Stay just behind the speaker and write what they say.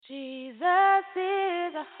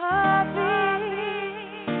the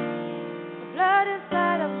heartbeat, the blood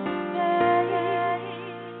inside of my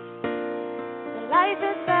veins, the life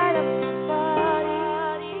inside of my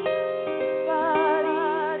body,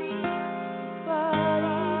 body,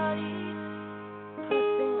 body.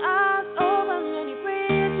 Crossing arms over many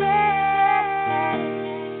bridges,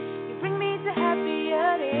 you bring me to happier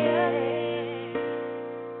days.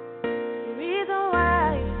 The reason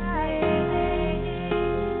why you sing,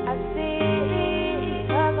 I sing,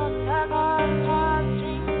 cause I'm stuck on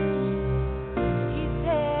heartstrings. He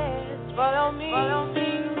says, follow me,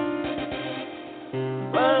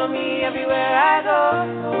 follow me everywhere I go.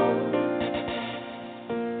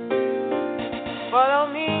 Follow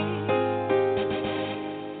me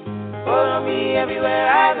everywhere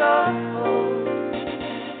I go.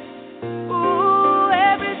 Ooh,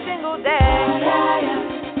 every single day.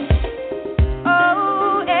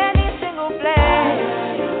 Oh, any single place.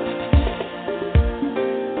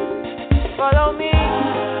 Follow me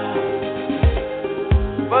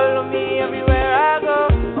everywhere I go.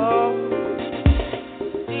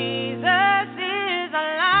 Jesus is a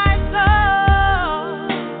life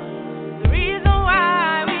source, the reason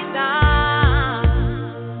why we dance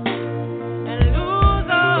and lose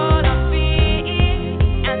all our fear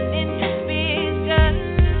and inhibition.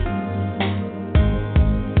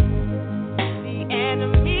 The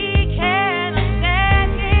enemy cannot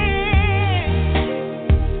stand here.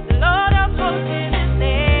 The Lord of hosts is his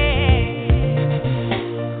name,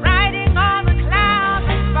 riding on the clouds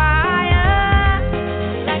of fire,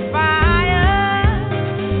 like fire,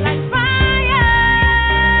 like fire.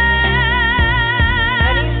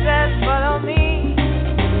 And he says, follow me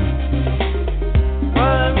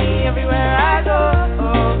everywhere I go.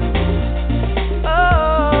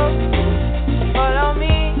 Oh, follow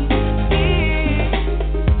me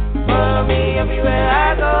everywhere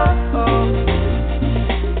I go.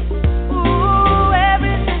 Ooh,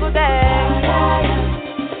 every single day.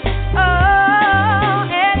 Oh,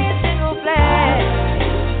 any single place.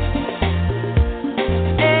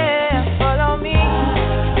 Yeah, follow me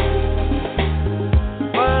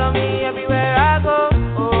everywhere I go.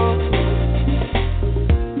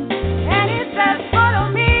 And he says, follow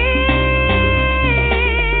me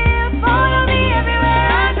everywhere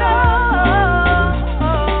I go.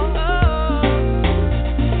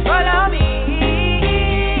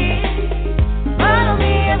 Follow me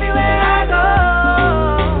everywhere I go.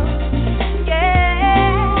 Yeah,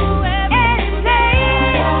 any place,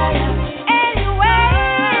 anywhere.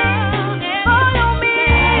 Follow me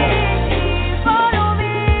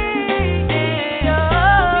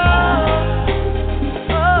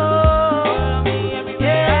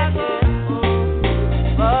everywhere I go.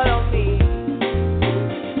 Follow me.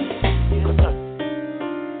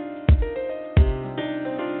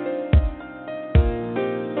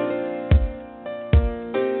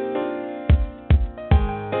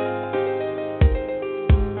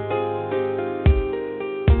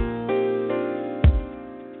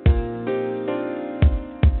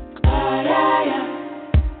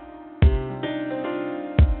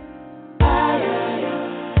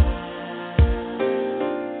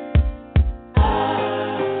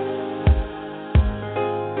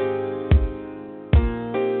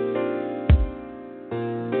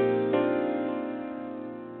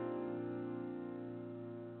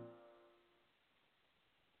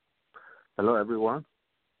 Hello, everyone.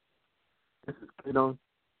 This is Kingdom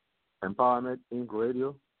Empowerment Inc.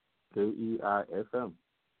 Radio, KEIFM.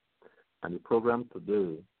 And the program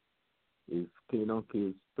today is Kingdom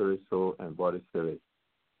Kids Spirit, Soul, and Body Series.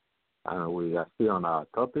 And we are still on our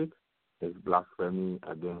topic, is blasphemy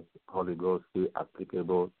against Holy Ghost still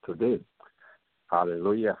applicable today?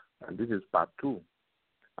 Hallelujah. And this is part 2.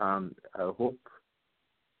 And I hope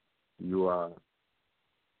you are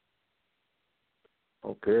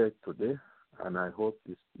okay today, and I hope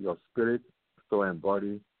your spirit, soul, and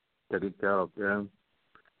body taking care of them.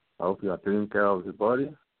 I hope you are taking care of the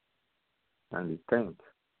body and the tent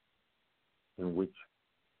in which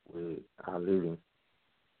we are living.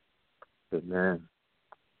 Amen.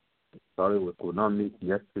 Sorry we could not meet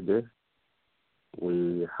yesterday.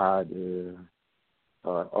 We had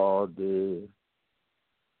all day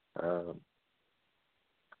the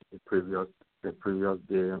previous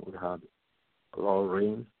day we had a lot of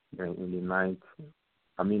rain. Then in the night,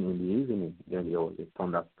 in the evening, then there was a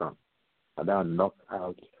thunderstorm. And that knocked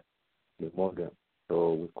out the modem,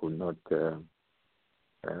 so we could not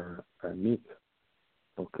meet.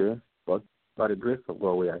 Okay? But by the grace of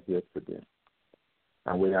God, we are here today.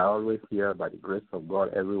 And we are always here by the grace of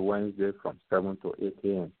God every Wednesday from 7 to 8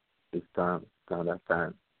 a.m. Eastern Standard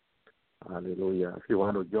Time. Hallelujah. If you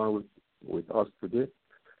want to join with us today,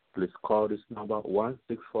 please call this number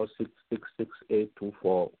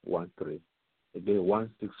 1-646-668-2413. Again,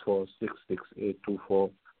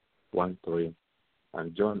 1-646-668-2413.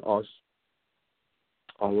 And join us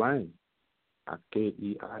online at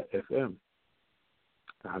KEIFM.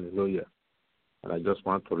 Hallelujah. And I just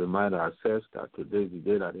want to remind ourselves that today is the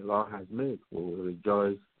day that the Lord has made. We will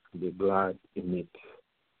rejoice and be glad in it.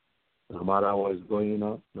 No matter what is going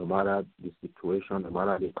on, no matter the situation, no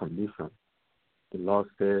matter the condition, the Lord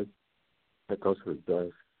said, let us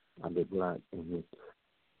rejoice and be glad in it.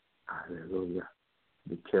 Hallelujah.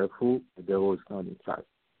 Be careful, the devil is not inside.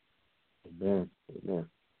 Amen. Amen.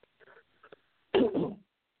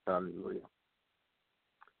 Hallelujah.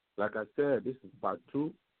 Like I said, this is part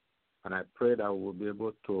 2, and I pray that we'll be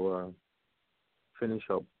able to finish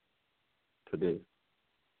up today.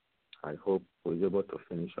 I hope we'll be able to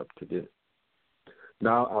finish up today.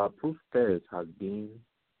 Now, our proof test has been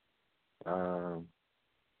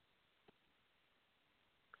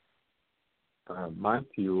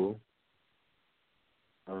Matthew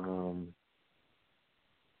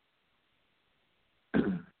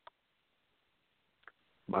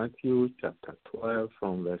Matthew chapter 12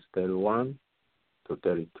 from verse 31 to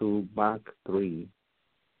 32, Mark 3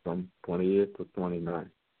 from 28 to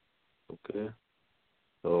 29. Okay?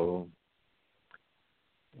 So,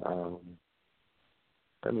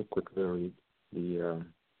 let me quickly read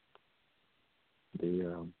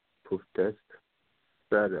the proof text.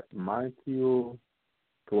 That Matthew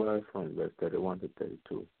 12 from verse 31 to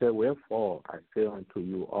 32. Say, wherefore I say unto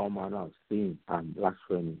you all manner of sin and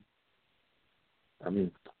blasphemy.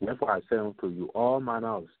 Wherefore I say unto you all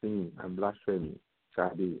manner of sin and blasphemy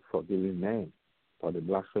shall be forgiven men, but the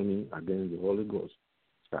blasphemy against the Holy Ghost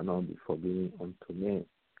shall not be forgiven unto men.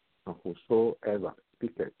 And whosoever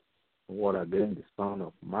speaketh word against the Son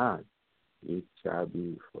of Man, it shall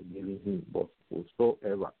be forgiven him. But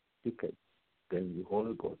whosoever speaketh against the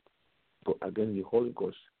Holy Ghost,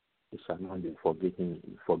 it shall not be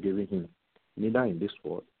forgiven him, neither in this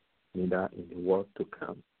world, neither in the world to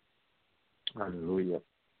come. Hallelujah.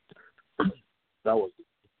 That was the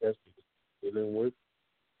first dealing with.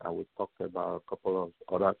 And we talked about a couple of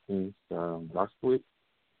other things last week.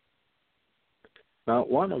 Now,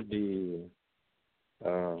 one of the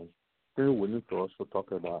things we need to also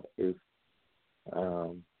talk about is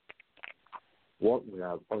what we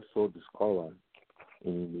have also discovered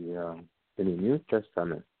in the New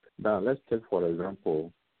Testament. Now, let's take, for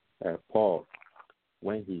example, Paul,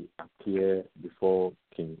 when he appeared before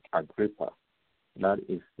King Agrippa. That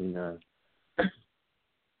is in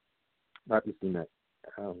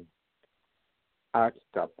Acts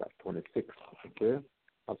chapter 26. Okay,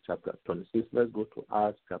 Acts chapter 26. Let's go to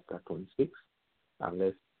Acts chapter 26 and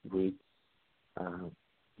let's read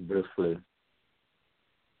briefly.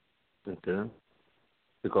 Okay,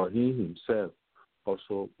 because he himself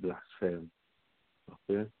also blasphemed.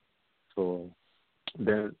 Okay, so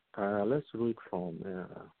then let's read from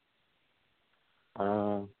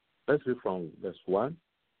verse 1.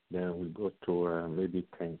 Then we go to maybe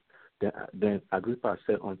 10. Then Agrippa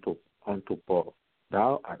said unto Paul,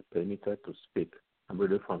 thou art permitted to speak. I'm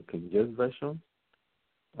reading from King James Version.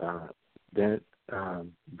 Then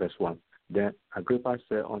verse 1. Then Agrippa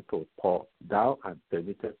said unto Paul, thou art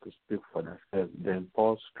permitted to speak for thyself. Then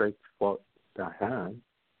Paul stretched forth the hand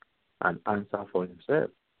and answered for himself.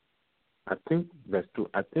 I think, verse 2,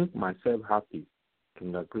 I think myself happy,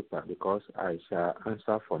 King Agrippa, because I shall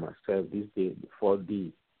answer for myself this day before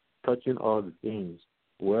thee, touching all the things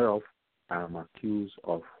whereof I am accused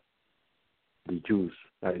of the Jews,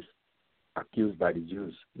 that is, accused by the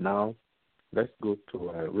Jews. Now, let's go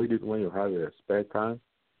to read it when you have a spare time.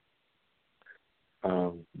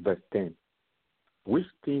 Verse 10. Which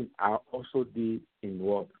thing I also did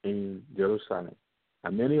in Jerusalem,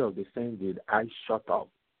 and many of the same did I shut up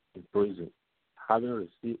in prison, having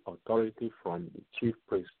received authority from the chief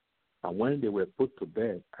priests. And when they were put to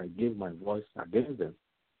bed, I gave my voice against them,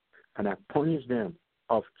 and I punished them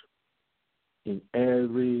oft in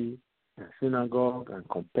every synagogue and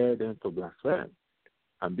compared them to blaspheme.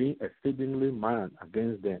 And being exceedingly mad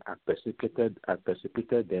against them, I persecuted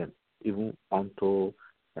them even unto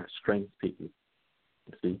strange cities.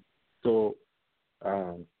 You see, so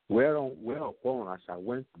whereupon as I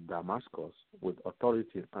went to Damascus with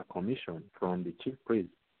authority and commission from the chief priest,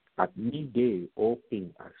 at midday, O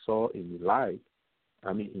king, I saw in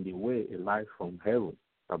the way a light from heaven,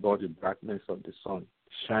 about the brightness of the sun,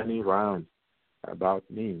 shining round about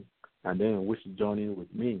me, and then which journeyed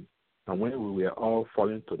with me. And when we were all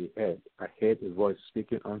falling to the earth, I heard a voice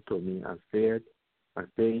speaking unto me and saying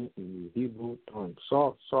in the Hebrew tongue,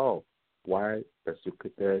 Saul, Saul, why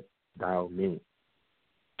persecutest thou me?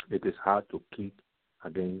 it is hard to kick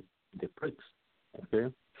against the pricks.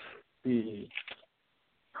 Okay? See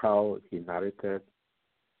how he narrated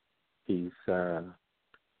his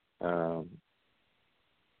um,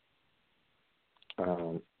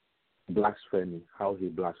 blasphemy, how he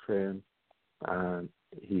blasphemed and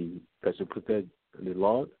he persecuted the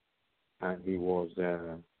Lord, and he was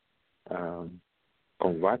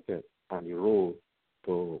converted and he rose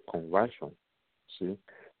to conversion. See,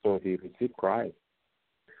 so he received Christ,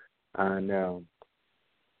 and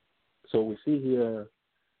so we see here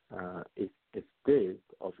a state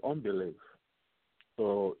of unbelief.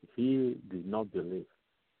 So he did not believe,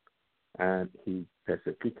 and he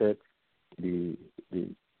persecuted the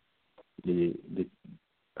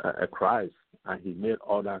Christ, and he made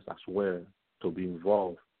others as well to be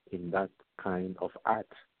involved in that kind of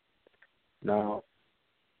act. Now,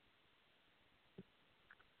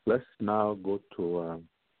 let's now go to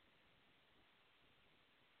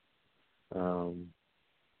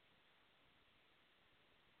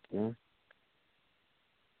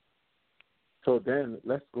So then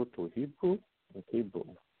let's go to Hebrew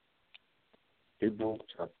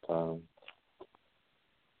chapter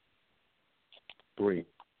 3.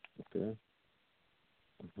 Okay.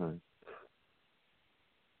 Uh-huh.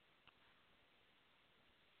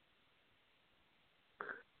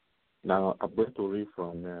 Now I'm going to read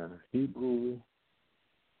from Hebrew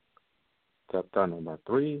chapter number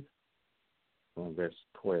 3, from verse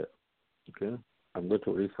 12. Okay. I'm going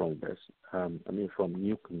to read from from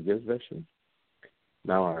New King James Version.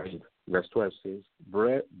 Now I read. Verse 12 says,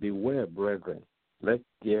 Beware, brethren, lest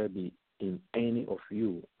there be in any of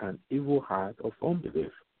you an evil heart of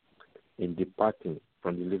unbelief in departing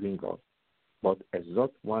from the living God, but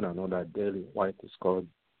exhort one another daily while it is called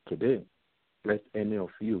today, lest any of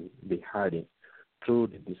you be hardened through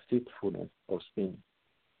the deceitfulness of sin.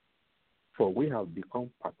 For we have become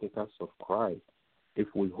partakers of Christ if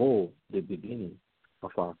we hold the beginning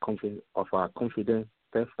of our confidence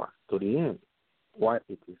steadfast to the end. Why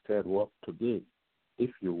it is said, walk today, if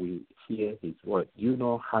you will hear his word. Do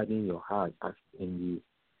not harden your heart as in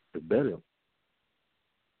the rebellion.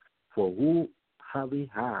 For who, having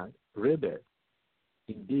had rebelled,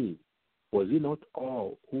 indeed, was it not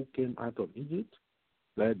all who came out of Egypt,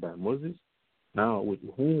 led by Moses? Now, with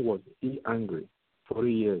whom was he angry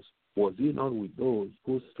 40 years? Was he not with those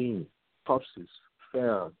whose sin, corpses,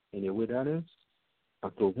 fell in a wilderness?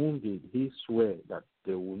 And to whom did he swear that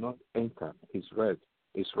they would not enter his rest,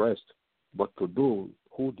 but to those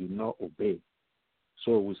who did not obey?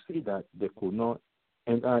 So we see that they could not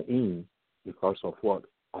enter in because of what?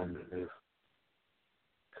 Unbelief.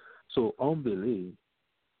 So unbelief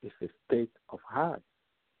is a state of heart.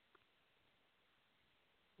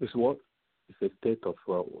 It's what? It's a state of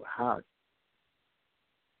heart.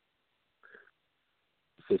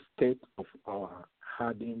 It's a state of our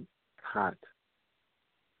hardened heart.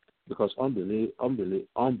 Because unbelief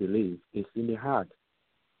is in the heart.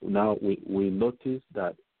 Now we notice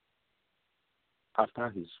that after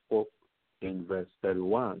he spoke in verse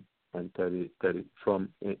 31 and 30 from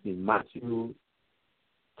in Matthew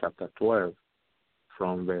chapter 12,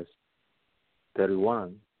 from verse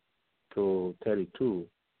 31 to 32,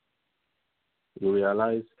 you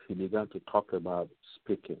realize he began to talk about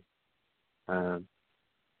speaking and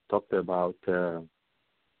talked about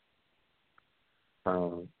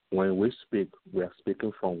when we speak, we are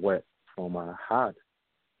speaking from where? From our heart.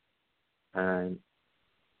 And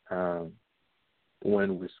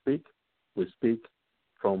when we speak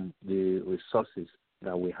from the resources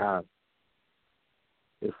that we have.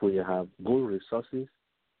 If we have good resources,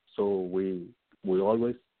 so we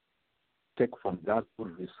always take from that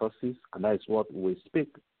good resources, and that is what we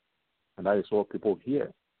speak, and that is what people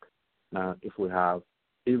hear. Now, if we have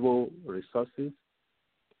evil resources,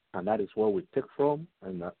 and that is what we take from,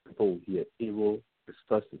 and that people will hear evil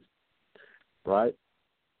resources, right?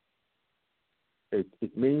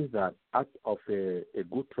 It means that out of a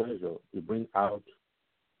good treasure, you bring out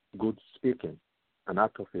good speaking, and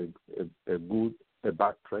out of a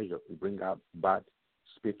bad treasure, you bring out bad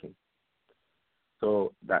speaking.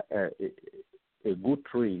 So that a good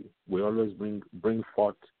tree will always bring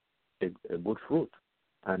forth a good fruit,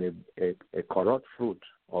 and a corrupt fruit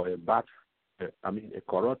or a bad, a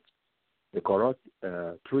corrupt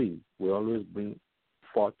tree will always bring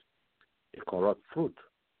forth a corrupt fruit.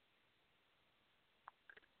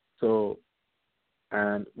 So,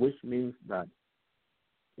 and which means that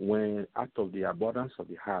when out of the abundance of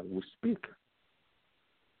the heart we speak,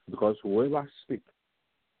 because whoever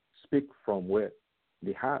speak from where?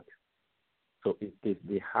 The heart. So it is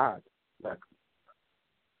the heart that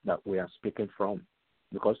we are speaking from.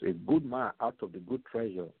 Because a good man out of the good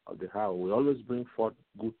treasure of the heart will always bring forth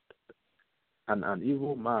good, and an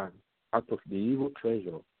evil man out of the evil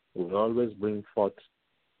treasure will always bring forth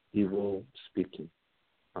evil speaking,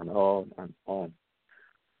 and on and on.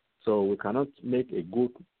 So we cannot get a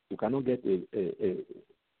good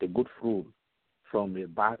fruit from a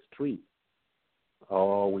bad tree,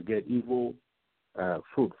 or we get evil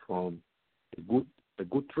fruit from a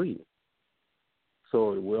good tree.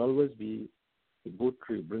 So it will always be a good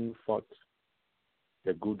tree bringing forth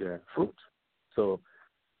a good fruit. So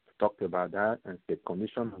we talked about that and the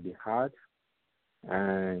condition of the heart,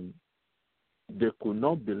 and they could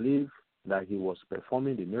not believe that he was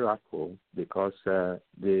performing the miracle because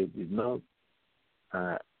they did not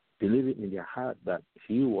believe it in their heart that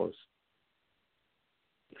he was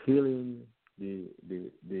healing the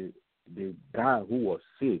guy who was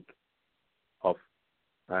sick, of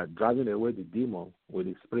driving away the demon with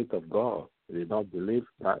the Spirit of God. They did not believe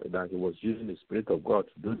that he was using the Spirit of God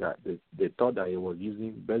to do that. They thought that he was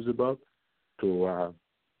using Beelzebub to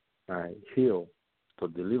heal, to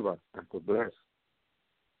deliver, and to bless.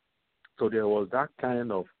 So there was that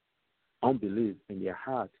kind of unbelief in their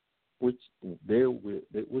heart, which they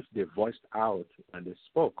voiced out when they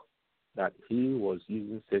spoke that he was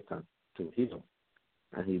using Satan to heal,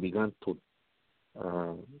 and he began to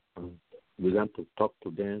talk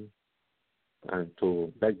to them and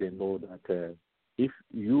to let them know that if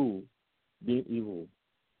you being evil,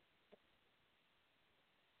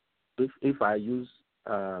 if I use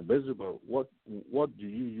Beelzebub, what do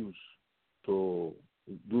you use to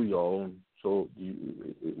do your own? So,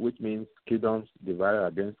 which means kingdoms divided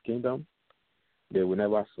against kingdom, they will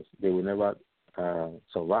never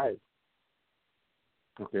survive.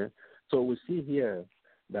 Okay, so we see here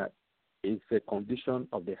that it's a condition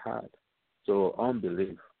of the heart. So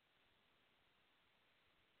unbelief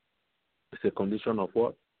is a condition of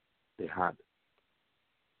what? The heart.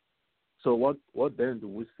 So what then do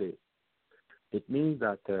we say? It means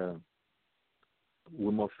that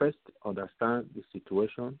we must first understand the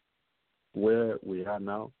situation where we are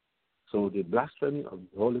now. So the blasphemy of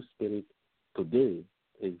the Holy Spirit today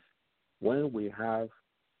is when we have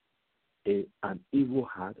an evil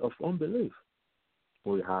heart of unbelief.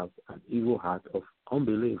 We have an evil heart of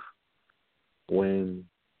unbelief. When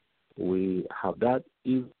we have that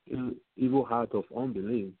evil heart of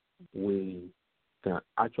unbelief, we can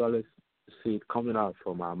actually see it coming out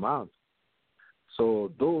from our mouth.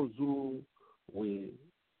 So those who will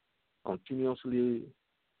continuously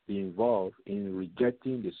be involved in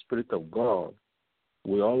rejecting the Spirit of God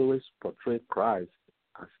will always portray Christ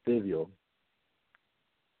as Savior.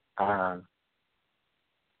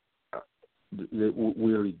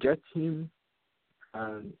 We reject Him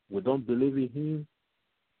and we don't believe in Him,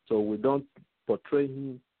 so we don't portray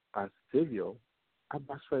Him as Savior, and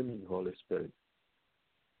blaspheming the Holy Spirit.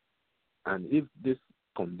 And if this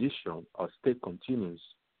condition or state continues,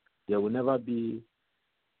 there will never be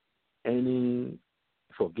any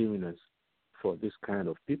forgiveness for this kind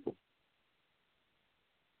of people.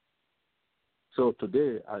 So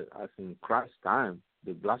today, as in Christ's time,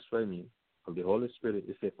 the blasphemy of the Holy Spirit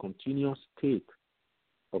is a continuous state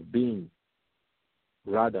of being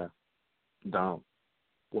rather than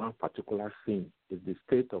one particular sin. Is the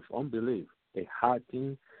state of unbelief, a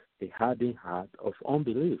hardened heart of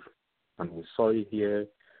unbelief. And we saw it here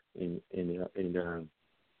in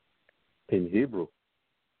Hebrew.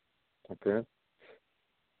 Okay?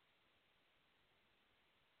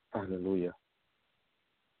 Hallelujah.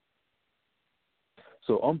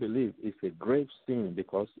 So unbelief is a grave sin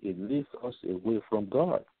because it leads us away from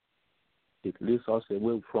God. It leads us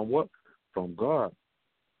away from what? From God.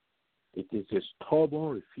 It is a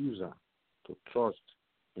stubborn refusal to trust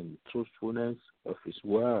in the truthfulness of His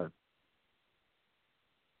word.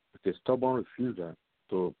 It's a stubborn refusal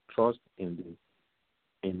to trust in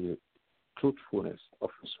the truthfulness of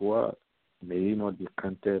His word. May He not be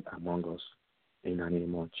counted among us in the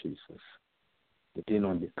name of Jesus. May He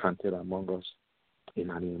not be counted among us in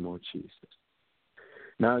the name of Jesus.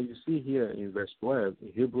 Now you see here in verse 12,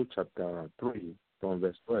 in Hebrew chapter 3, from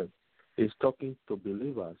verse 12, He's talking to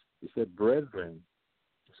believers. He said, brethren.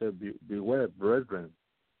 He said, beware, brethren.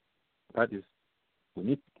 That is, we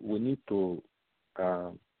need to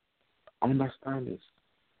understand this.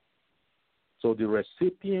 So the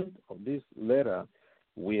recipient of this letter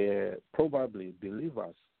were probably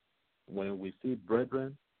believers. When we see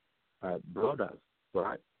brethren, brothers,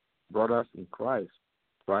 right? Brothers in Christ,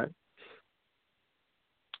 right?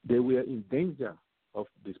 They were in danger of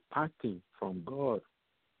departing from God,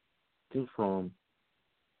 from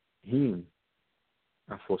Him,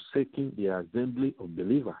 and forsaking the assembly of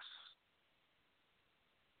believers.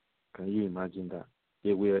 Can you imagine that?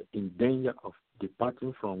 They were in danger of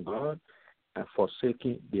departing from God and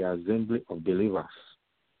forsaking the assembly of believers.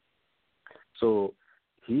 So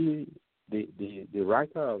the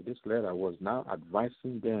writer of this letter was now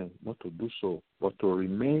advising them not to do so, but to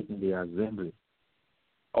remain in the assembly,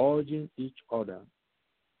 urging each other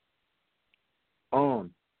on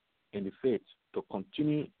in the faith, to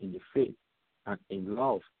continue in the faith and in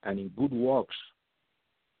love and in good works.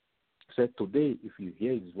 He said, today, if you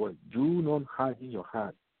hear his voice, do not harden your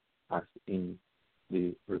heart as in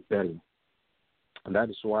the rebellion. And that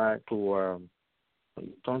is why when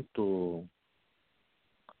you turn to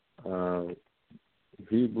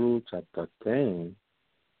Hebrews chapter 10,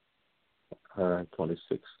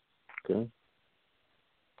 26, okay?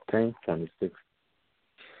 10:26.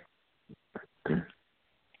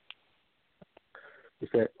 He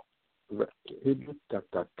said, Hebrews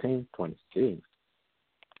chapter 10:26.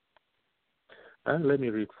 And let me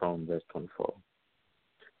read from verse 24.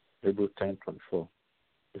 Hebrews 10:24.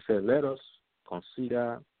 He said, let us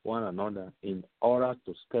consider one another in order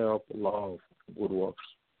to stir up love and good works.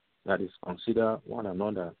 That is, consider one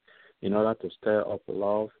another in order to stir up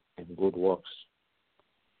love and good works.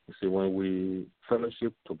 You see, when we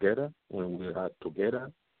fellowship together, when we are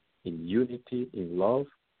together in unity, in love,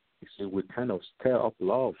 you see, we kind of stir up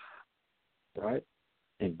love, right,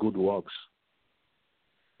 and good works.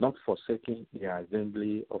 Not forsaking the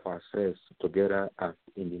assembly of ourselves together as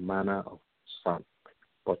in the manner of some,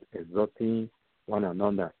 but exhorting one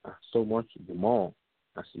another, so much the more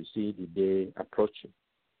as you see the day approaching.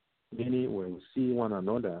 Meaning, when we see one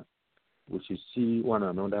another, we should see one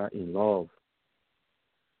another in love.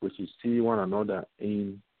 We should see one another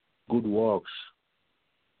in good works,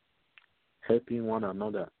 helping one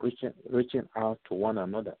another, reaching out to one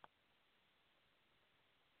another.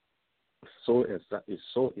 So it's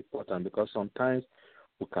so important, because sometimes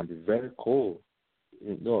we can be very cold.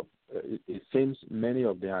 You know, it seems many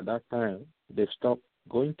of them at that time, they stopped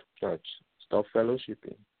going to church, stopped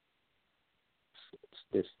fellowshipping,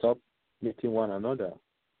 they stopped meeting one another.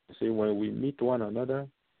 You see, when we meet one another,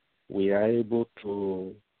 we are able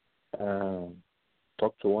to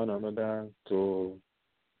talk to one another, to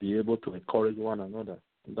be able to encourage one another.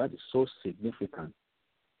 And that is so significant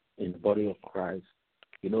in the body of Christ.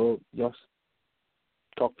 You know, just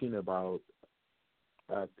talking about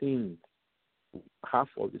things, half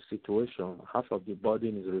of the situation, half of the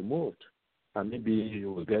burden is removed. And maybe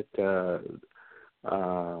you will get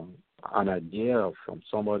an idea from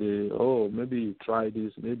somebody, oh, maybe you try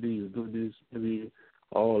this, maybe you do this, maybe,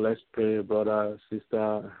 oh, let's pray, brother,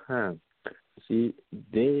 sister. See,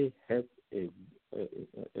 they have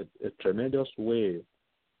a tremendous way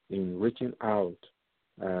in reaching out,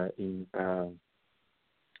 in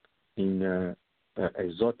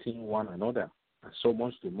exhorting one another, and so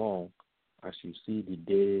much the more as you see the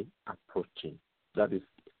day approaching. That is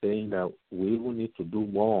saying that we will need to do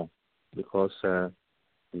more, because the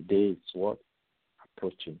day is what?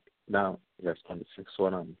 Approaching. Now, verse 26,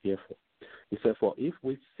 what I'm here for. He said, for if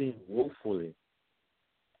we sin woefully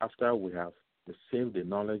after we have received the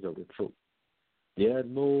knowledge of the truth, there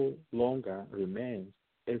no longer remains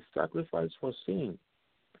a sacrifice for sin.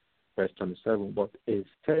 Verse 27, but a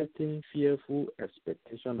certain fearful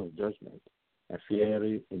expectation of judgment and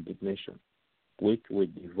fiery indignation, which will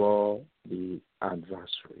devour the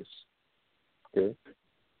adversaries. Okay?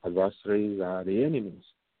 Adversaries are the enemies,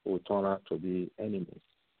 who turn out to be enemies.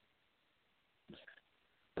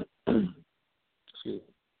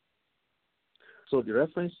 So the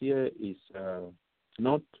reference here is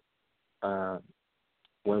not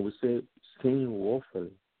when we say sin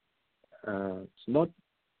woefully, it's not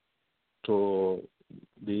to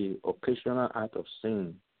the occasional act of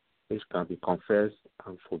sin which can be confessed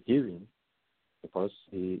and forgiven, because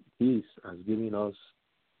He has given us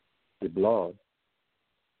the blood,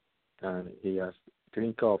 and He has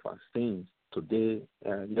taken care of our sins today,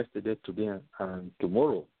 yesterday, today, and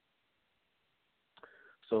tomorrow.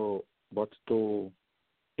 So, but to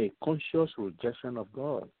a conscious rejection of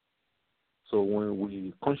God. So when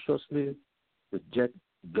we consciously reject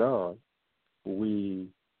God, we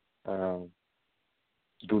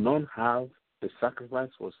do not have a sacrifice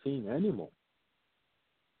for sin anymore.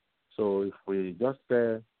 So if we just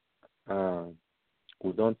say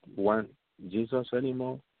we don't want Jesus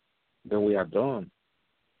anymore, then we are done.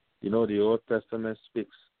 You know, the Old Testament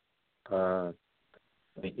speaks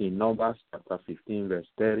in Numbers chapter 15, verse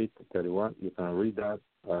 30 to 31. You can read that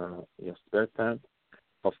your spare time,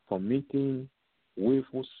 of committing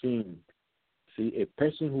willful sin. See, a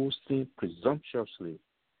person who sinned presumptuously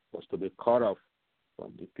was to be cut off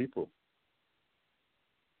from the people.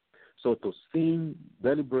 So to sin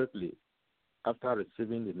deliberately after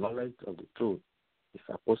receiving the knowledge of the truth is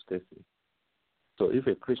apostasy. So if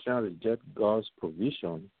a Christian rejects God's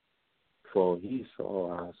provision for his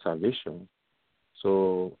or her salvation,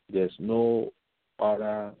 so there's no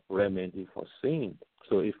other remedy for sin.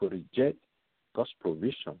 So if we reject God's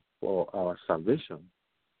provision for our salvation,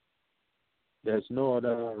 there's no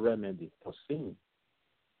other remedy for sin.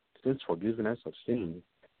 Since forgiveness of sin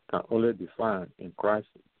can only be found in Christ's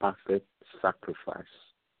perfect sacrifice.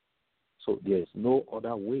 So there is no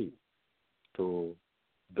other way to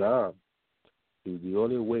God. Is the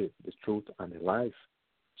only way, the truth, and the life.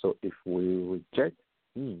 So if we reject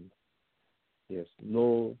Him, there's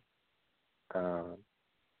no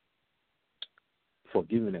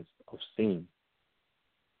forgiveness of sin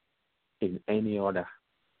in any other.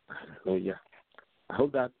 Hallelujah. I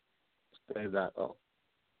hope that clears that up.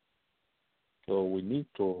 So we need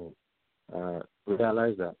to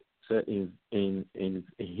realize that. So in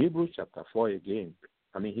Hebrews chapter 4 again,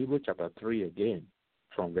 Hebrews chapter 3 again,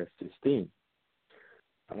 from verse 16,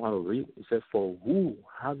 I want to read. It says, "For who,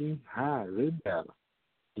 having had rebelled,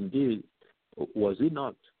 indeed, was he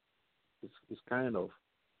not?" It's kind of,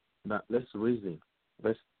 now let's reason.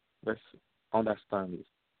 Let's understand this.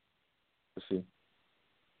 You see,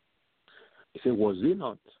 he said, "Was he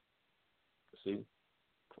not?" You see,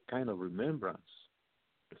 kind of remembrance.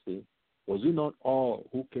 You see, was it not all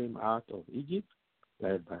who came out of Egypt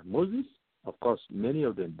led by Moses? Of course, many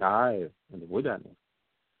of them died in the wilderness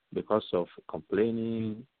because of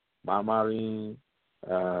complaining, murmuring,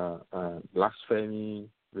 blasphemy,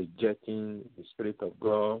 rejecting the Spirit of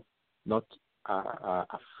God, not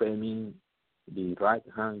affirming the right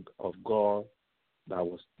hand of God that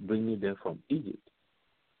was bringing them from Egypt.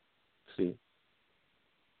 See,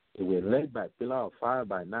 they were led by pillar of fire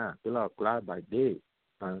by night, pillar of cloud by day,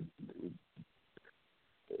 and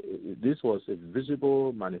this was a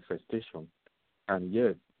visible manifestation. And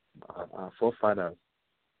yet, our forefathers,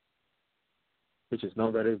 which is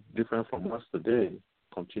not very different from us today,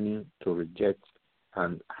 continue to reject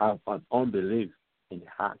and have an unbelief in the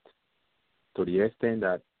heart, to the extent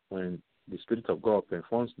that when the Spirit of God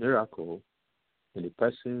performs miracles in the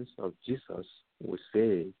persons of Jesus, we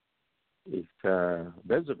say it's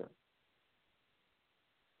Beelzebub.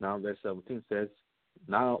 Now, verse 17 says,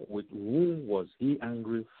 "Now with whom was he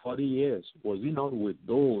angry 40 years? Was he not with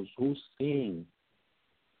those who sinned,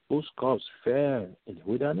 whose corpse fell in the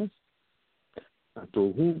wilderness? And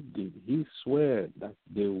to whom did he swear that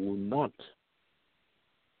they would not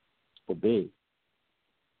obey?"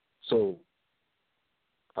 So,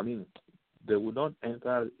 they would not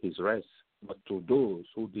enter his rest, but to those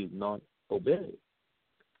who did not obey.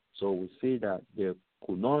 So we see that they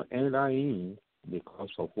could not enter in because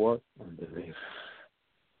of what? Unbelief.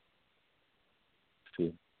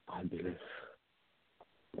 See, unbelief.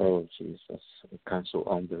 Oh, Jesus, we cancel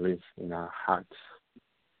unbelief in our hearts.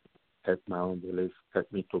 Help my unbelief.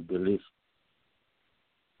 Help me to believe.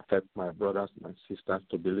 Help my brothers, my sisters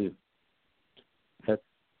to believe. Help,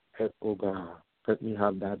 oh God. Let me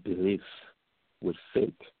have that belief with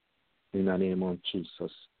faith in the name of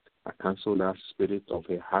Jesus. I cancel that spirit of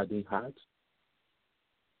a hardened heart.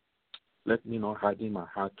 Let me not harden my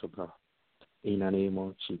heart to God in the name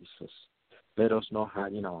of Jesus. Let us not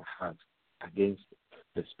harden our heart against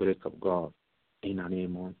the Spirit of God in the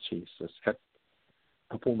name of Jesus.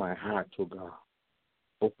 Open my heart to God.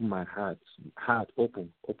 Open my heart.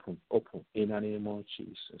 Open in the name of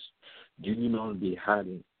Jesus. Do you not be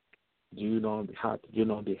hardened? Do you not be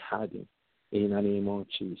hardened in the name of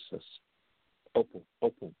Jesus?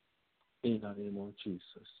 Open in the name of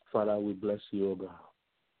Jesus. Father, we bless you, O God.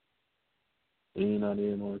 In the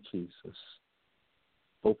name of Jesus.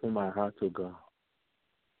 Open my heart, O God.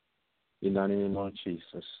 In the name of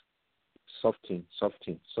Jesus. Soften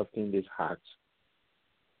this heart.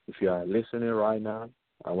 If you are listening right now,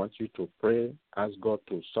 I want you to pray. Ask God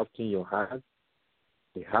to soften your heart.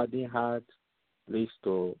 The hardened heart leads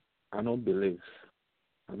to an unbelief.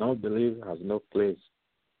 An unbelief has no place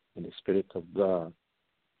in the Spirit of God.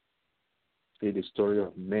 See the story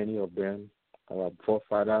of many of them, our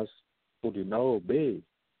forefathers who did not obey.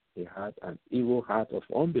 They had an evil heart of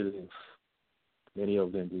unbelief. Many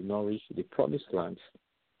of them did not reach the promised land.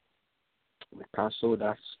 We cancel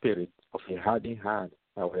that spirit of a hardened heart,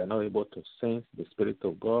 that we are not able to sense the Spirit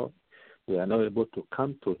of God. We are not able to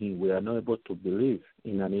come to Him. We are not able to believe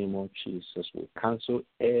in the name of Jesus. We cancel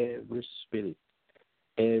every spirit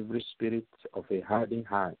of a hardened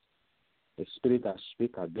heart, the spirit that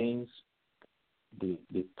speaks against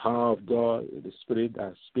the power of God, the spirit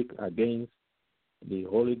that speaks against the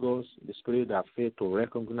Holy Ghost, the spirit that fails to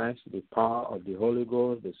recognize the power of the Holy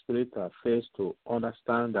Ghost, the spirit that fails to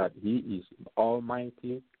understand that He is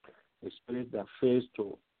Almighty, the spirit that fails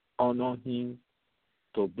to honor Him,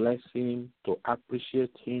 to bless Him, to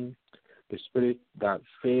appreciate Him, the spirit that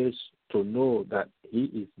fails to know that He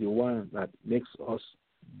is the one that makes us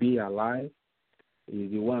be alive, He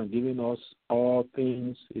is the one giving us all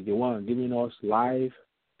things, He is the one giving us life,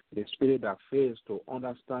 the spirit that fails to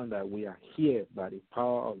understand that we are here by the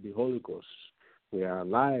power of the Holy Ghost, we are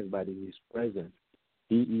alive by His presence.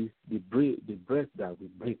 He is the breath that we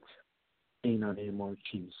breathe. In the name of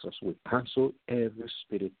Jesus, we cancel every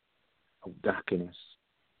spirit of darkness.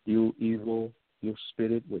 You evil, you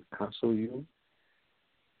spirit, we cancel you.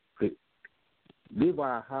 Leave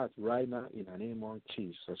our heart right now in the name of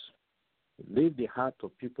Jesus. Leave the heart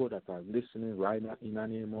of people that are listening right now in the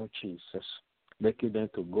name of Jesus, making them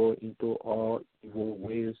to go into all evil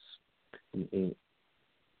ways, in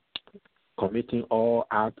committing all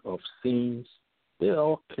acts of sins. They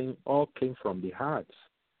all came from the heart.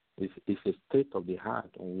 It's a state of the heart,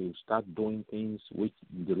 and we start doing things which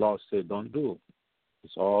the Lord said don't do.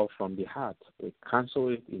 It's all from the heart. We cancel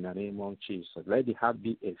it in the name of Jesus. Let the heart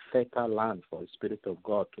be a fertile land for the Spirit of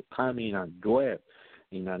God to come in and dwell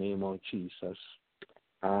in the name of Jesus.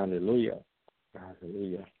 Hallelujah.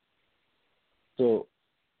 Hallelujah. So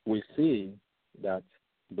we see that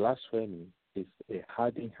blasphemy is a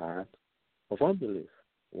hardened heart of unbelief.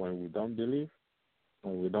 When we don't believe,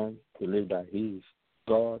 when we don't believe that He is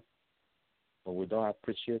God, when we don't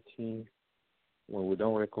appreciate Him, when we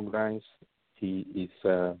don't recognize He is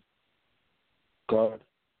God,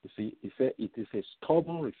 you see, He said it is a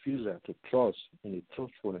stubborn refusal to trust in the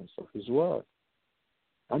truthfulness of His word.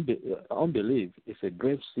 Unbelief is a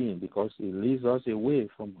grave sin because it leads us away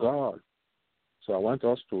from God. So I want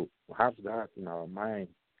us to have that in our mind.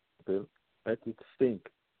 Okay? Let it sink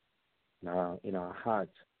in our heart,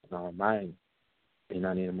 in our mind, in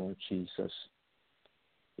the name of Jesus.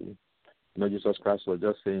 You know, Jesus Christ was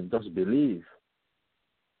just saying, just believe.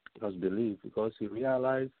 Just believe, because He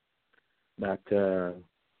realized that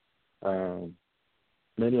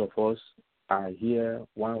many of us are here,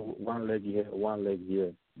 one leg here, one leg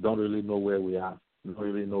here, don't really know where we are, don't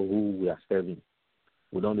really know who we are serving.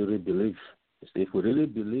 We don't really believe. If we really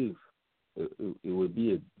believe, it will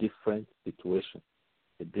be a different situation,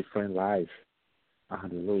 a different life.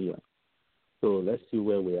 Hallelujah. So let's see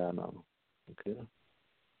where we are now. Okay.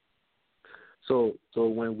 So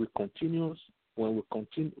when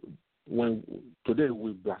today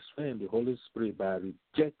we blaspheme the Holy Spirit by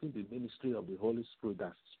rejecting the ministry of the Holy Spirit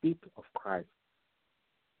that speak of Christ.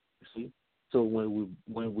 You see? So when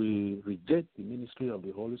we reject the ministry of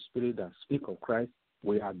the Holy Spirit that speak of Christ,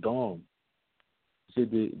 we are done. See,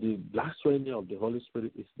 the blasphemy of the Holy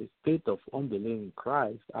Spirit is the state of unbelief in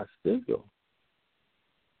Christ as Savior.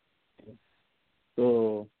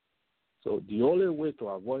 So the only way to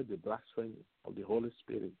avoid the blasphemy of the Holy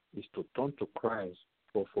Spirit is to turn to Christ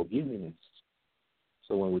for forgiveness.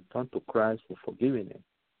 So when we turn to Christ for forgiveness,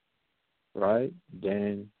 right,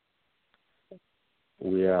 then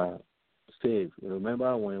we are saved.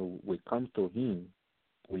 Remember, when we come to Him,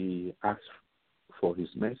 we ask for His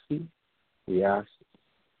mercy. We ask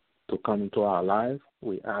to come into our life.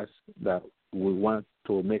 We ask that we want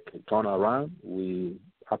to make a turnaround. We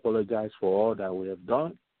apologize for all that we have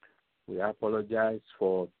done. We apologize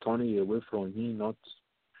for turning away from Him, not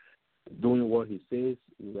doing what He says.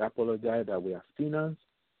 We apologize that we are sinners.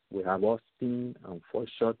 We have all sinned and fall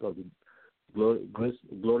short of the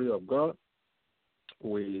glory of God.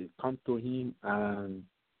 We come to Him and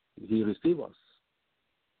He receives us.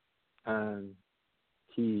 And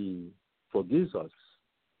He forgives us.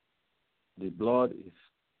 The blood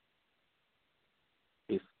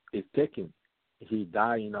is taken. He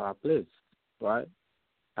died in our place, right?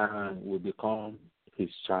 And we become His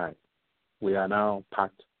child. We are now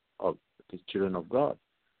part of the children of God.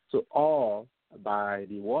 So all by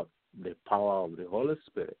the what? The power of the Holy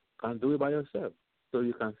Spirit. You can't do it by yourself. So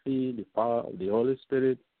you can see the power of the Holy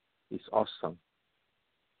Spirit is awesome.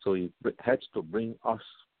 So it helps to bring us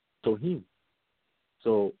to Him.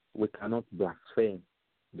 So we cannot blaspheme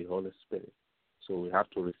the Holy Spirit. So we have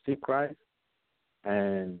to receive Christ,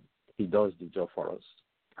 and He does the job for us.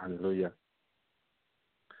 Hallelujah.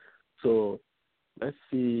 So let's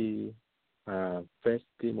see 1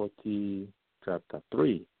 Timothy chapter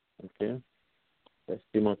 3. Okay? 1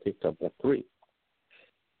 Timothy chapter 3.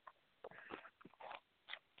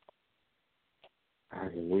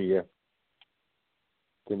 Hallelujah.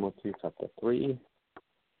 Timothy chapter 3.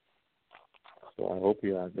 So I hope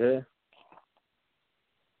you are there.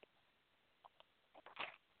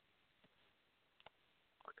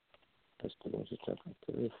 First Timothy chapter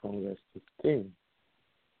 3 from verse 15.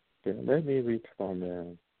 Okay, let me read from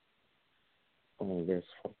verse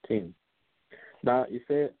 14. Now, he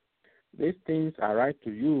said, these things I write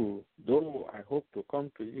to you, though I hope to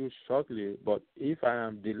come to you shortly, but if I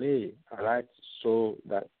am delayed, I write so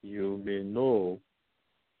that you may know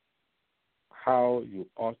how you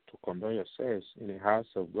ought to conduct yourselves in the house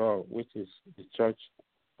of God, which is the church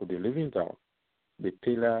of the living God, the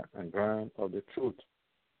pillar and ground of the truth.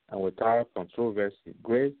 And without controversy,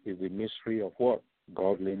 great is the mystery of what?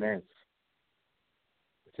 Godliness.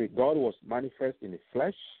 See, God was manifest in the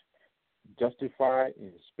flesh, justified in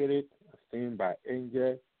the spirit, seen by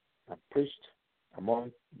angels, and preached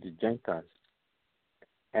among the Gentiles,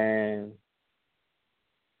 and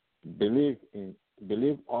believe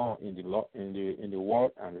all in the Lord, in the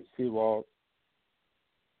word, and receive all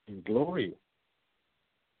in glory.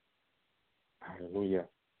 Hallelujah.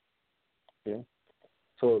 Okay.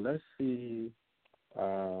 So let's see.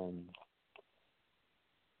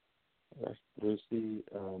 Let's see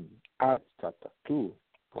Acts chapter 2.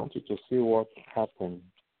 I want you to see what happened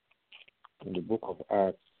in the book of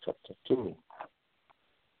Acts chapter 2.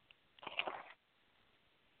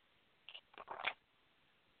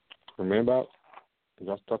 Remember, we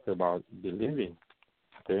just talked about believing,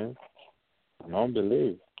 okay, and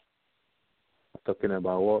unbelief. We're talking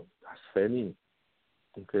about what? Blasphemy,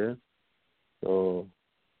 okay. So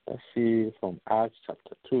let's see from Acts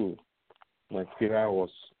chapter 2, when Peter was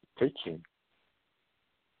preaching,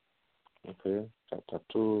 okay, chapter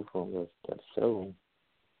 2 from verse 37.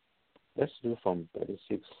 Let's do from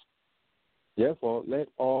 36. Therefore, let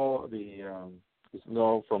all the, it's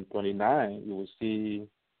now from 29, you will see,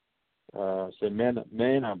 say,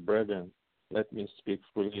 men and brethren, let me speak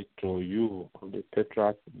freely to you of the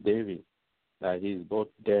patriarch David, that he is both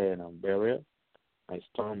dead and buried, and his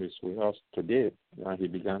tomb is with us today. And he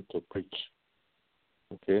began to preach.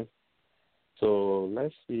 Okay? So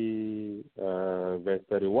let's see verse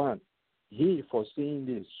 31. He, foreseeing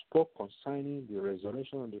this, spoke concerning the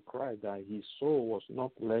resurrection of the Christ, that his soul was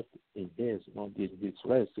not left in his, nor did his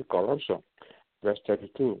flesh see corruption. Verse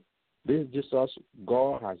 32. This Jesus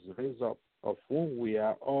God has raised up, of whom we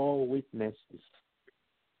are all witnesses.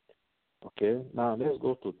 Okay, now let's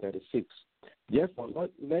go to 36. Therefore,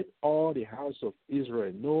 let all the house of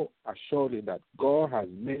Israel know assuredly that God has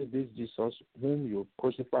made this Jesus, whom you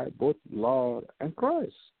crucified, both Lord and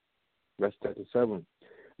Christ. Verse 37.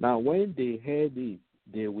 Now, when they heard it,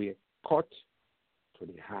 they were cut to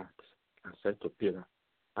the heart and said to Peter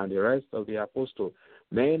and the rest of the apostles,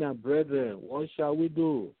 Men and brethren, what shall we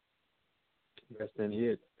do? Verse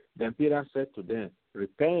 28. Then Peter said to them,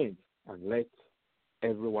 Repent and let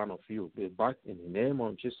every one of you be baptized in the name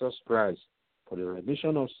of Jesus Christ for the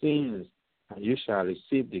remission of sins, and you shall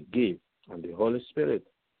receive the gift of the Holy Spirit.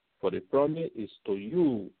 For the promise is to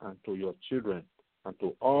you and to your children and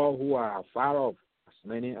to all who are far off, as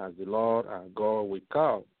many as the Lord our God will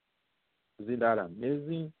call. Isn't that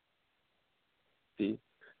amazing? See?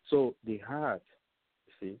 So the heart,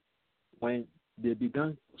 see, when they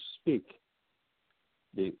began to speak,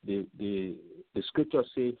 the scripture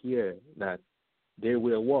say here that they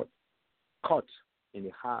were what? Cut in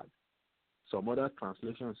the heart. Some other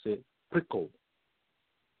translations say prickled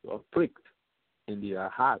or pricked in their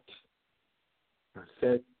heart, and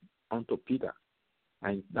said unto Peter.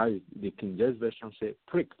 And that is the King James Version say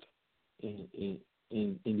pricked in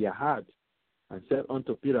their heart, and said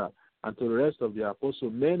unto Peter and to the rest of the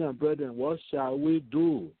apostles, Men and brethren, what shall we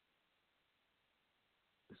do?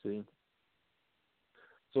 You see?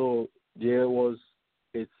 So there was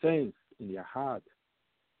a sense in their heart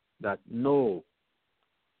that no,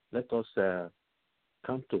 let us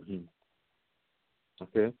come to him.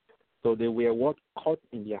 Okay? So they were what? Caught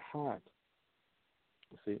in their heart.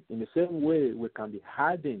 You see? In the same way, we can be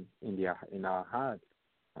hardened in our heart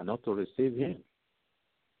and not to receive him.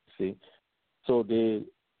 See? So they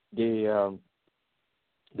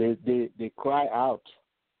cry out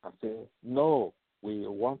and say, no, we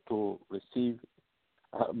want to receive.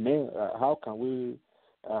 How can we?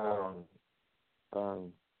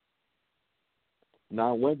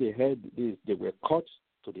 Now, when they heard this, they were cut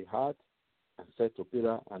to the heart and said to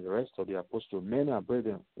Peter and the rest of the apostles, Men and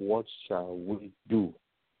brethren, what shall we do?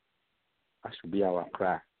 That should be our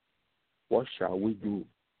cry. What shall we do?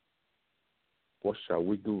 What shall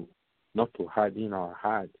we do? Not to harden our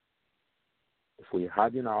heart. If we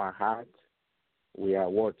harden our heart, we are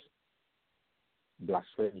what?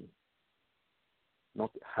 Blasphemy.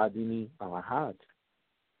 Not hardening our heart.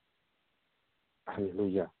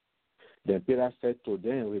 Hallelujah. Then Peter said to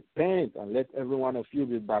them, Repent and let every one of you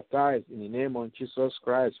be baptized in the name of Jesus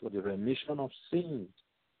Christ for the remission of sins,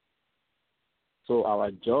 So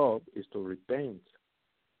our job is to repent.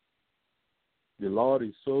 The Lord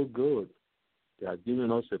is so good. He has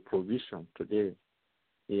given us a provision today.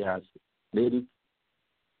 He has laid it,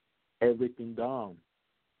 everything down.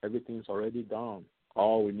 Everything's already done.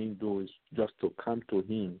 All we need to do is just to come to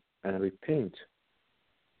Him and repent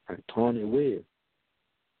and turn away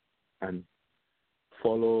and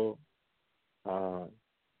follow on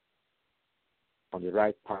the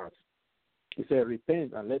right path. He said,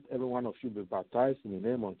 repent and let every one of you be baptized in the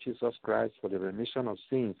name of Jesus Christ for the remission of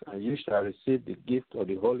sins, and you shall receive the gift of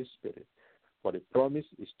the Holy Spirit. For the promise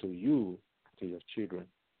is to you, to your children,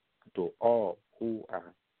 to all who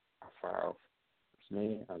are afar off, as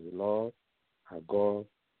many as the Lord our God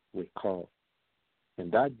will call.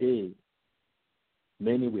 And that day,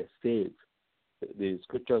 many were saved. The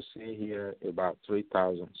scriptures say here about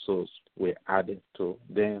 3,000 souls were added to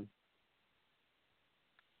them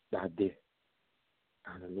that day.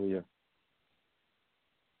 Hallelujah.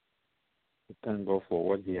 We thank God for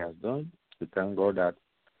what He has done. We thank God that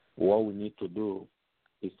what we need to do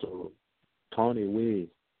is to turn away,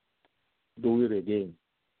 do it again.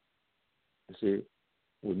 You see,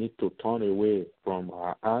 we need to turn away from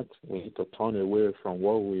our acts. We need to turn away from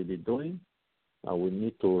what we'll be doing, and we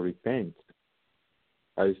need to repent.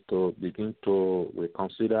 That is to begin to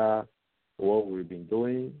reconsider what we've been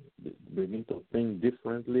doing, begin to think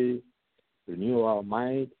differently, renew our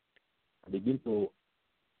mind, and begin to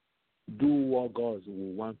do what God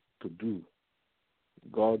will want to do.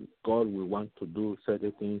 God will want to do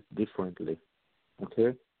certain things differently.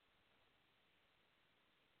 Okay?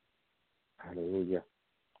 Hallelujah.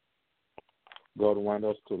 God wants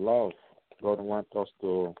us to love. God wants us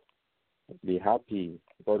to be happy.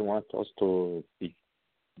 God wants us to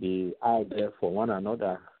be out there for one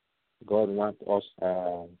another. God wants us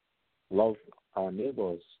to love our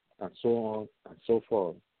neighbors, and so on and so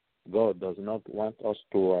forth. God does not want us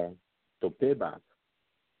to pay back.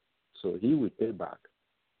 So He will pay back.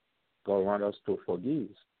 God wants us to forgive.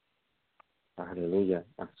 Hallelujah.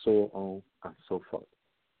 And so on and so forth.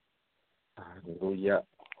 Hallelujah.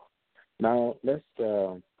 Now let's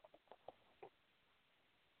say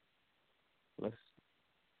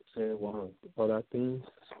one of the other things.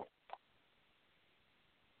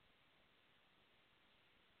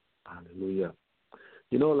 Hallelujah.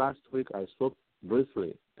 You know, last week I spoke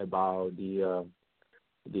briefly about this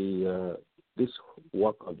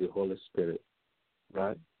work of the Holy Spirit,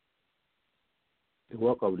 right? The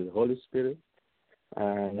work of the Holy Spirit,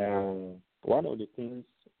 and one of the things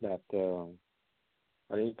that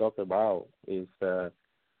I didn't talk about is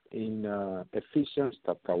in Ephesians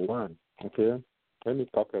chapter 1. Okay, let me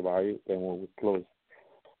talk about it, and when we close.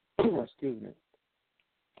 Excuse me.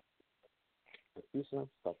 Ephesians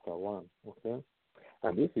chapter 1. Okay.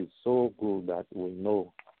 And this is so good that we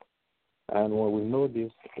know. And when we know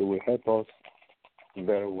this, it will help us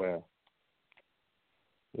very well.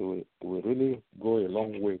 It will really go a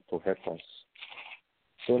long way to help us,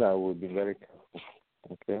 so that we'll be very careful.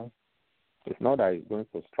 Okay? It's not that it's going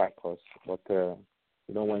to strike us, but,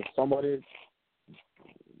 when somebody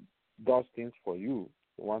does things for you,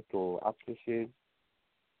 you want to appreciate,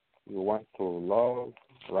 you want to love,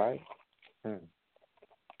 right?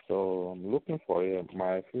 So I'm looking for it.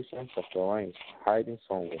 My Ephesians chapter 1 is hiding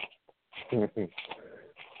somewhere.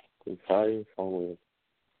 It's hiding somewhere.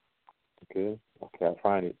 Okay, I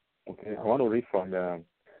find it. Okay, I want to read from the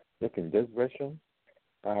in this version.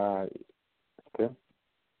 Okay,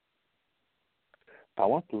 I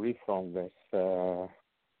want to read from verse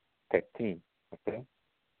 13. Okay,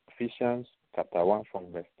 Ephesians chapter 1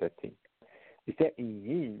 from verse 13. It said, "In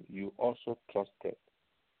Him you also trusted,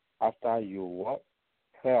 after you what?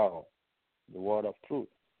 Heard the word of truth,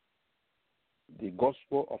 the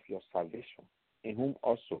gospel of your salvation, in whom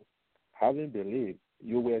also, having believed,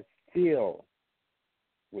 you were filled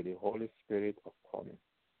with the Holy Spirit of promise."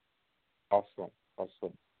 Awesome.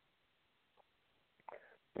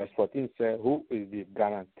 Verse 14 says, "Who is the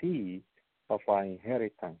guarantee of our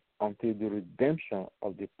inheritance until the redemption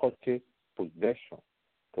of the purchased possession,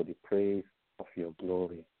 to the praise of your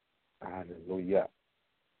glory." Hallelujah.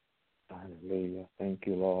 Hallelujah. Thank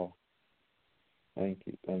you, Lord. Thank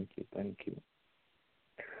you.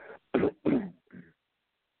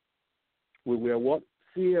 We were what?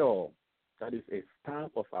 Sealed. That is a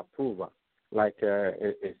stamp of approval, like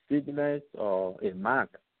a signet or a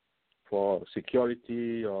mark for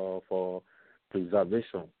security or for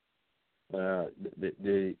preservation.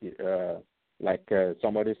 Like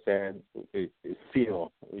somebody said, a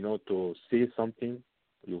seal. To seal something,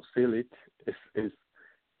 you seal it.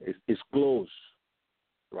 It's close,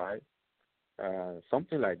 right?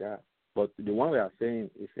 Something like that. But the one we are saying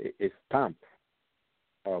is a stamp.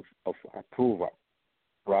 of approval,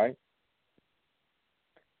 right?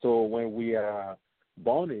 So when we are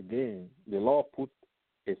born again, the Lord put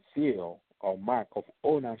a seal or mark of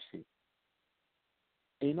ownership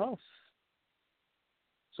in us.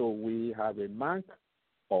 So we have a mark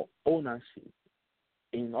of ownership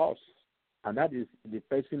in us, and that is the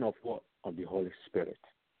person of what? Of the Holy Spirit.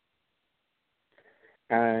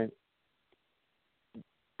 And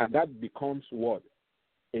that becomes what?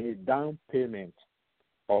 A down payment,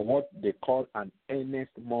 or what they call an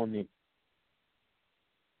earnest money.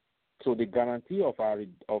 So the guarantee of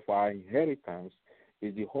our inheritance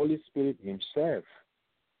is the Holy Spirit Himself.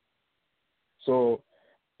 So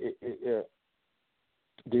the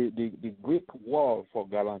Greek word for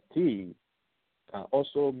guarantee can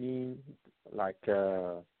also mean like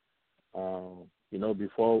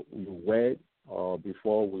before we wed or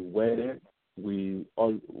before we wedded, we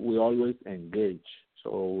always engage.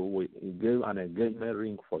 So we give an engagement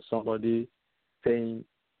ring for somebody, saying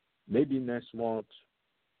maybe next month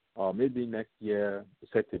or maybe next year,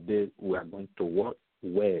 set a date, we are going to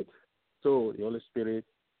wed. So the Holy Spirit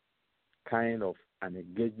kind of an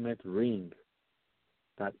engagement ring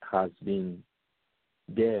that has been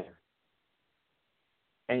there,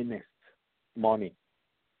 earnest money,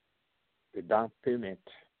 the down payment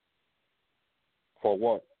for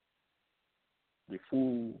what? The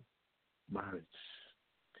full marriage.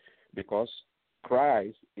 Because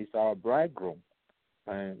Christ is our bridegroom,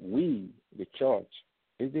 and we, the church,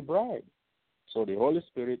 is the bride. So the Holy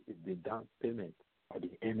Spirit is the down payment or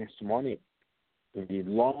the earnest money in the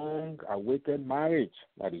long-awaited marriage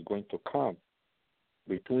that is going to come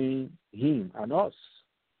between Him and us.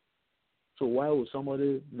 So why would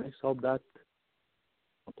somebody mess up that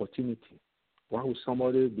opportunity? Why would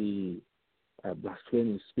somebody be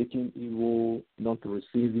blaspheming, speaking evil, not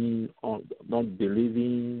receiving, or not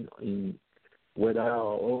believing in whether,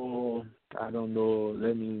 I don't know,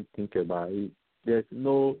 let me think about it. There's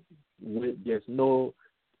no way, there's no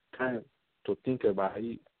time to think about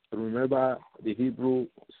it. Remember, the Hebrew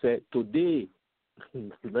said, today.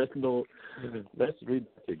 Let's read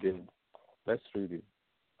that again. Let's read it.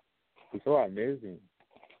 It's so amazing.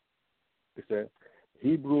 It said,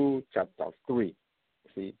 Hebrew chapter 3.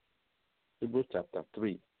 See? Hebrew chapter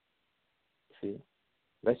 3. See?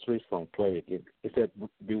 Let's read from 12 again. It said,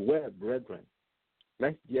 beware, brethren,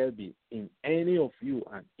 lest there be in any of you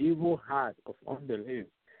an evil heart of unbelief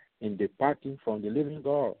in departing from the living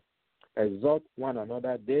God. Exhort one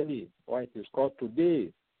another daily, or it is called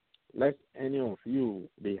today, lest any of you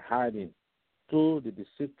be hardened through the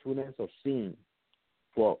deceitfulness of sin.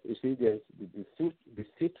 For, you see, there's the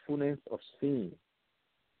deceitfulness of sin.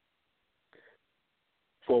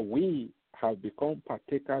 For we have become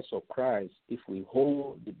partakers of Christ if we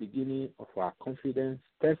hold the beginning of our confidence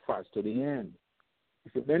steadfast to the end.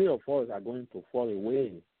 You see, many of us are going to fall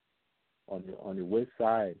away on the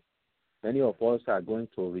wayside. Many of us are going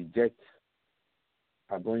to reject,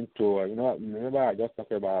 are going to, remember I just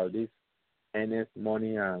talked about this earnest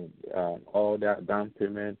money and all that down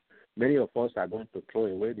payment. Many of us are going to throw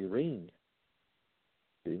away the ring.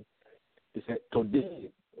 See? He said,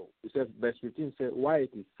 today, it says, verse 15 said, why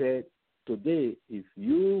it is said, today, if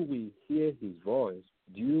you will hear His voice,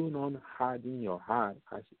 do not harden your heart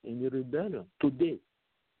as in the rebellion. Today,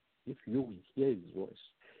 if you will hear His voice,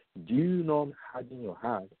 do not harden your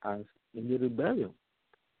heart as in the rebellion.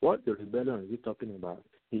 What the rebellion is he talking about?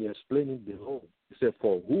 He explained it below. He said,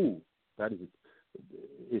 for who? That is it.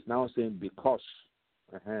 It's now saying because.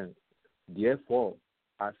 Therefore,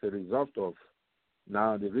 as a result of,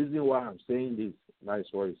 now the reason why I'm saying this, that is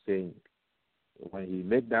what he's saying. When he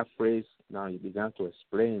made that phrase, now he began to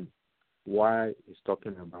explain why he's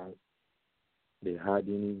talking about the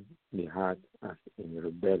hardening the heart as in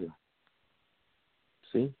rebellion.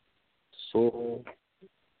 See? So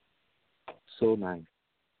nice.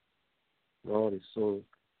 God is so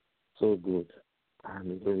good.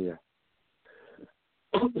 Hallelujah.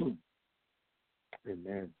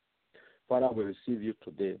 Amen. Father, we receive you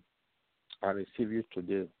today. I receive you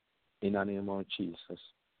today in the name of Jesus.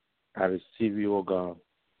 I receive you, O God,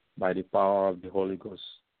 by the power of the Holy Ghost.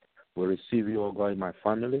 We receive you, O God, in my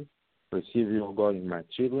family. Receive you, O God, in my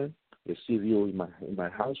children. Receive you in my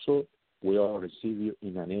household. We all receive you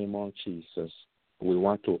in the name of Jesus. We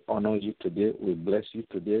want to honor you today. We bless you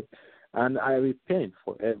today. And I repent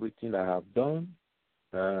for everything I have done.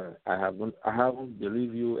 I haven't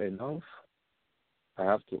believed you enough. I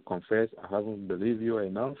have to confess I haven't believed you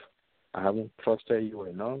enough. I haven't trusted you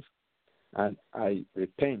enough. And I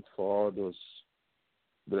repent for all those.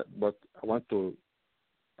 But I want to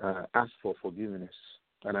ask for forgiveness.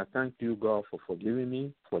 And I thank you, God, for forgiving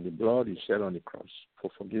me for the blood you shed on the cross,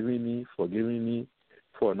 for forgiving me,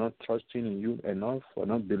 for not trusting in you enough, for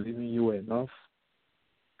not believing you enough.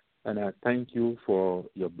 And I thank you for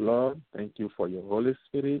your blood. Thank you for your Holy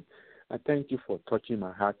Spirit. I thank you for touching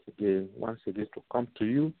my heart again, once again, to come to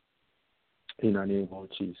you in the name of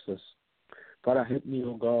Jesus. Father, help me,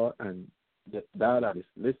 O God, and that is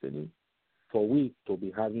listening, for we to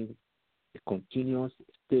be having a continuous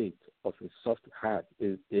state of a soft heart,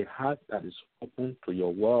 a heart that is open to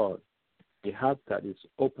your word, a heart that is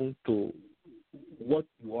open to what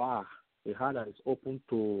you are, a heart that is open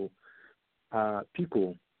to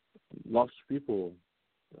people, lost people,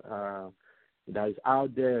 that is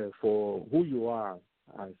out there for who you are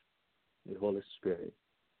as the Holy Spirit.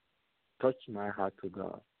 Touch my heart to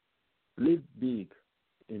God. Live big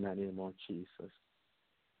in the name of Jesus.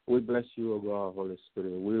 We bless you, O God, Holy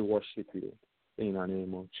Spirit. We worship you in the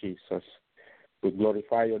name of Jesus. We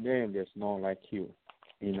glorify your name. There's none like you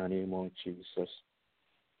in the name of Jesus.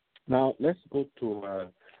 Now, let's go to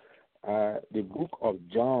the book of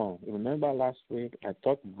John. Remember last week I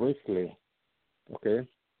talked briefly, okay?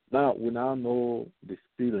 Now, we now know the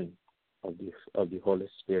feeling of the Holy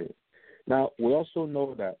Spirit. Now, we also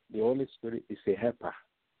know that the Holy Spirit is a helper.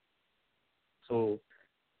 So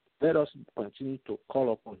let us continue to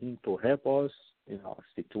call upon him to help us in our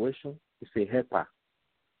situation. He's a helper.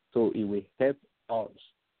 So he will help us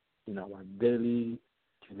in our daily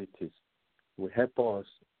activities. He will help us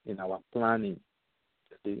in our planning.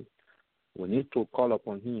 See, we need to call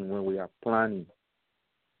upon him when we are planning.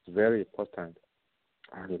 It's very important.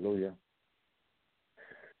 Hallelujah.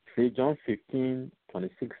 See, John 15:26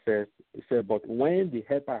 says, it said, but when the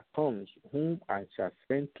helper comes, whom I shall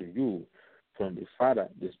send to you from the Father,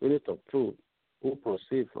 the Spirit of truth, who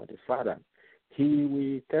proceeds from the Father, he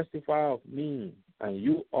will testify of me, and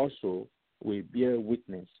you also will bear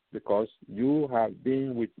witness, because you have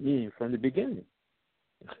been with me from the beginning.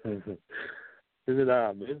 Isn't that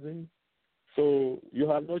amazing? So you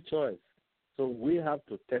have no choice. So we have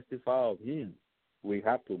to testify of him. We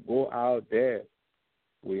have to go out there.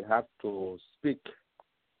 We have to speak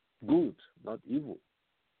good, not evil.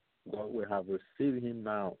 God, we have received him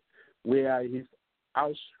now. We are his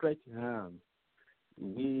outstretched hand.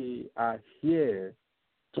 We are here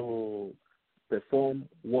to perform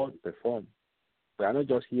what perform. We are not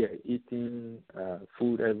just here eating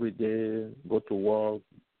food every day, go to work,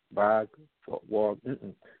 back for work.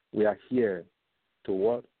 We are here to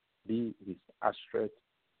what? Be his outstretched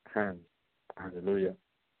hand. Hallelujah.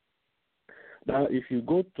 Now, if you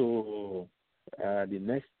go to the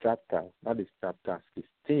next chapter, that is chapter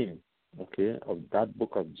 16, okay, of that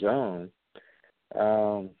book of John,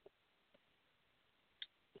 verse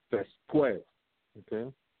 12,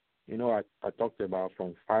 okay. You know, I talked about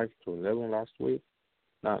from 5 to 11 last week.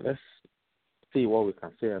 Now, let's see what we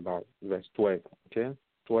can say about verse 12, okay,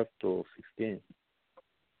 12 to 15.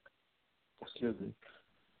 Excuse me.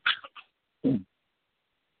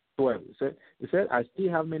 12. He said, I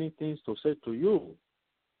still have many things to say to you,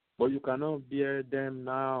 but you cannot bear them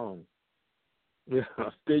now. There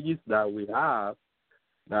are stages that we have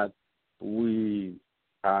that we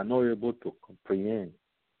are not able to comprehend.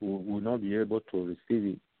 We will not be able to receive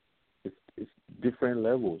it. It's different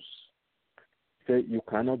levels. He said, you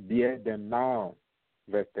cannot bear them now.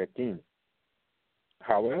 Verse 13.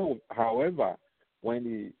 However,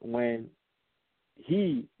 when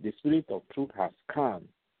he, the Spirit of truth, has come,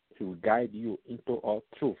 he will guide you into all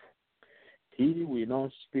truth. He will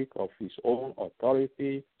not speak of his own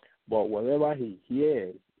authority, but whatever he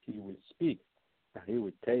hears, he will speak, and he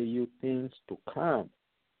will tell you things to come.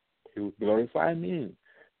 He will glorify me,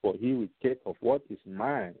 for he will take of what is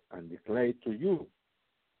mine and declare it to you.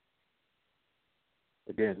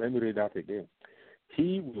 Again, let me read that again.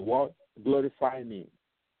 He will what? Glorify me.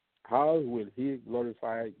 How will he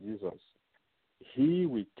glorify Jesus? He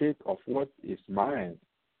will take of what is mine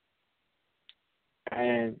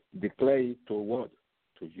and declare it to what?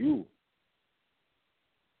 To you.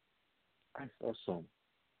 That's awesome.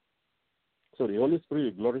 So the Holy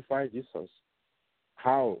Spirit will glorify Jesus.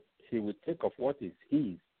 How? He will take of what is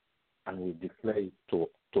his and will declare it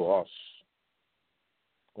to us.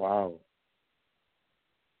 Wow.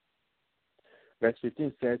 Verse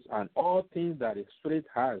 15 says, and all things that the Spirit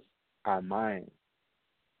has are mine.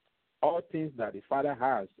 All things that the Father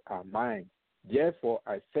has are mine. Therefore,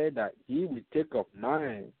 I said that he will take of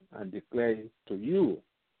mine and declare it to you.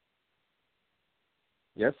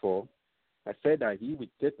 Therefore, I said that he will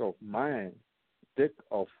take of mine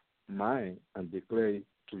and declare it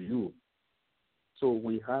to you. So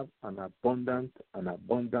we have an abundant,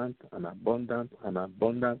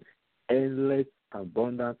 endless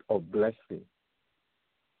abundance of blessing.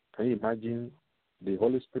 Can you imagine the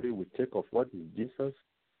Holy Spirit will take of what is Jesus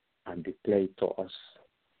and declare it to us?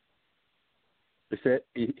 He said,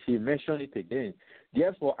 he mentioned it again.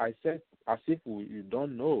 Therefore, I said, as if you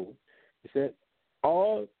don't know, he said,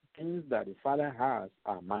 all things that the Father has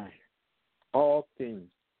are mine. All things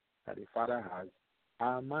that the Father has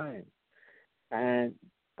are mine. And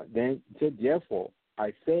then he said, therefore,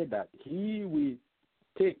 I say that he will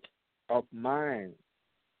take of mine,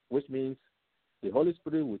 which means the Holy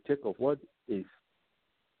Spirit will take of what is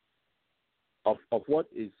of what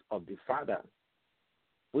is of the Father,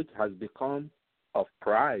 which has become of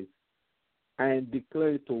Christ, and declare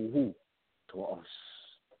it to who? To us.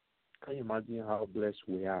 Can you imagine how blessed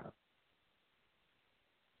we are?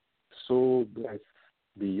 So blessed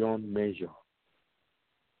beyond measure.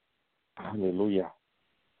 Hallelujah.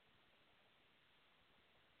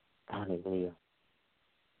 Hallelujah.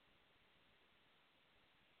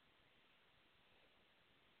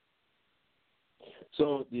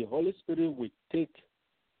 So the Holy Spirit will take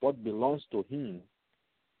what belongs to him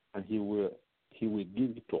and he will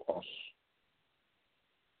give it to us.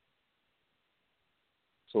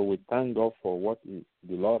 So we thank God for what the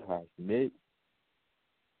Lord has made.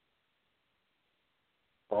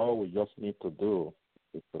 All we just need to do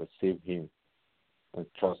is to receive him and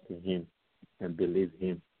trust in him and believe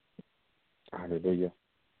him. Hallelujah.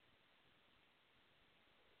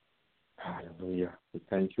 Hallelujah. We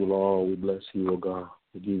thank you, Lord. We bless you, O God.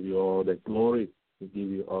 We give you all the glory. We give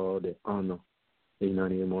you all the honor. In the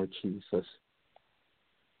name of Jesus.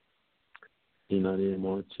 In the name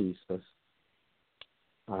of Jesus.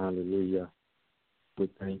 Hallelujah. We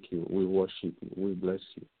thank you. We worship you. We bless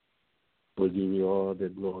you. We give you all the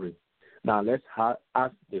glory. Now let's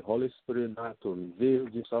ask the Holy Spirit now to reveal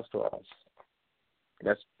Jesus to us.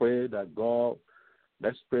 Let's pray that the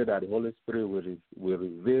Holy Spirit will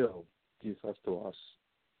reveal Jesus to us.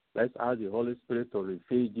 Let's ask the Holy Spirit to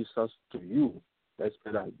reveal Jesus to you. Let's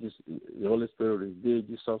pray that the Holy Spirit will reveal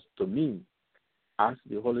Jesus to me. Ask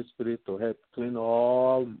the Holy Spirit to help clean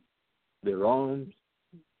all the wrongs,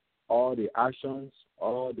 all the actions,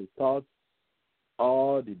 all the thoughts,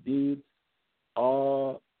 all the deeds,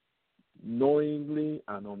 all knowingly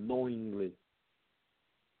and unknowingly.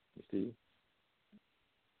 You see?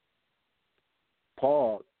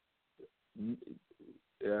 Paul,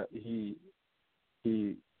 he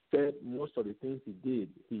said most of the things he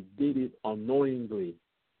did it unknowingly,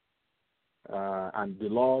 and the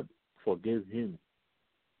Lord forgave him.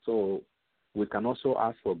 So we can also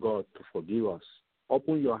ask for God to forgive us.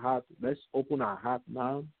 Open your heart. Let's open our heart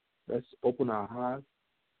now. Let's open our heart.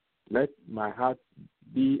 Let my heart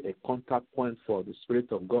be a contact point for the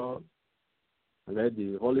Spirit of God. Let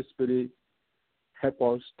the Holy Spirit help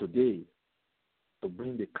us today to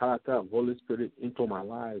bring the character of Holy Spirit into my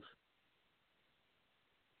life,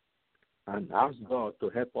 and ask God to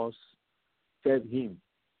help us serve him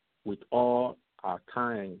with all our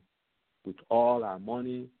time, with all our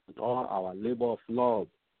money, with all our labor of love,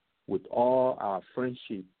 with all our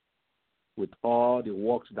friendship, with all the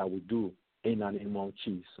works that we do in the name of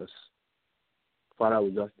Jesus. Father,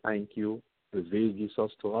 we just thank you. Reveal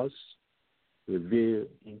Jesus to us. Reveal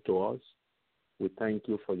him to us. We thank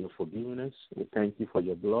you for your forgiveness. We thank you for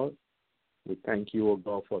your blood. We thank you, O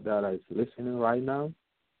God, for that is listening right now.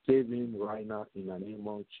 Save him right now in the name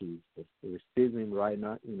of Jesus. Receive him right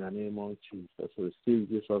now in the name of Jesus. Receive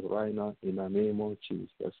Jesus right now in the name of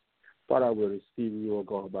Jesus. Father, we receive you, O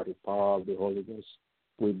God, by the power of the Holy Ghost.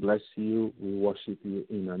 We bless you. We worship you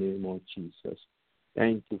in the name of Jesus.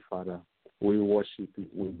 Thank you, Father. We worship you.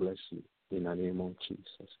 We bless you in the name of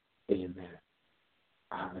Jesus. Amen.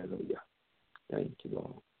 Hallelujah. Thank you,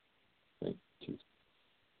 Lord. Thank you, Jesus.